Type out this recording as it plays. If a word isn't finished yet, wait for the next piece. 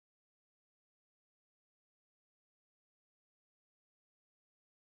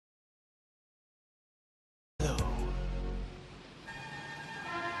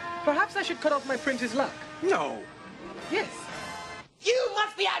Perhaps I should cut off my printer's luck. No. Yes. You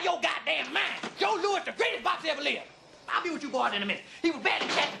must be out of your goddamn mind. Joe Louis, the greatest boxer ever lived. I'll be with you boys in a minute. He was bad in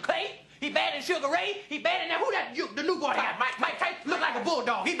Captain Clay. He bad in Sugar Ray. He bad in that. Who that? The new boy they got. Mike Tyson. Look like a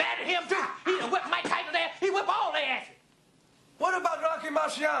bulldog. He bad at him too. He done whipped Mike Tyson there. He whipped all their asses. What about Rocky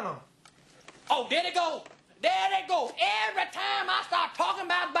Marciano? Oh, there they go. There they go. Every time I start talking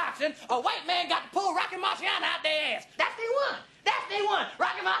about boxing, a white man got to pull Rocky Marciano out their ass. That's the one. That's the one.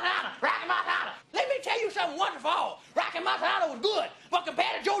 Rocky Marciano. Rocky Marciano. Let me tell you something wonderful. All. Rocky Marciano was good, but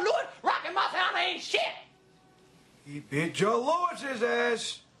compared to Joe Louis, Rocky Marciano ain't shit. He beat Joe Louis's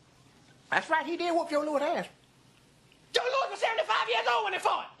ass. That's right. He did whoop Joe Louis' ass. Joe Louis was 75 years old when they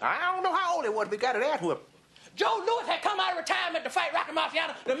fought. I don't know how old he was, but he got his ass whooped. Joe Louis had come out of retirement to fight Rocky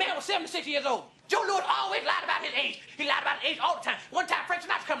Marciano. The man was 76 years old. Joe Louis always lied about his age. He lied about his age all the time. One time, Frank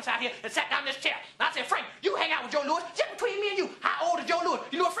Sinatra comes out here and sat down in this chair. And I said, Frank, you hang out with Joe Louis. Just between me and you, how old is Joe Louis?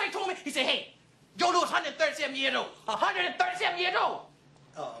 You know what Frank told me? He said, hey, Joe Louis 137 years old. 137 years old.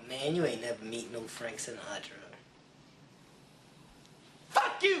 Oh, man, you ain't never meet no Frank Sinatra.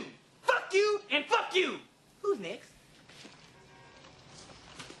 Fuck you! Fuck you and fuck you! Who's next?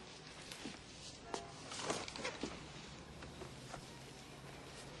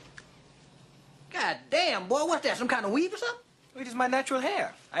 God damn, boy, what's that? Some kind of weave or something? It is my natural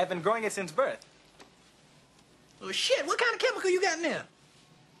hair. I have been growing it since birth. Oh, shit, what kind of chemical you got in there?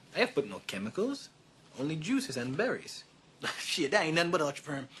 I have put no chemicals, only juices and berries. Shit, that ain't nothing but ultra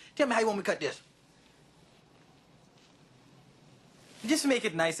firm. Tell me how you want me to cut this. Just make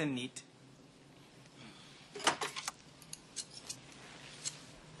it nice and neat.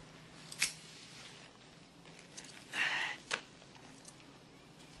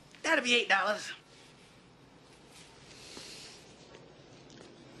 That'll be $8.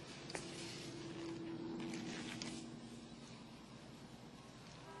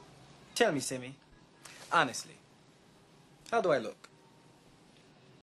 Tell me, Simi, honestly, how do I look?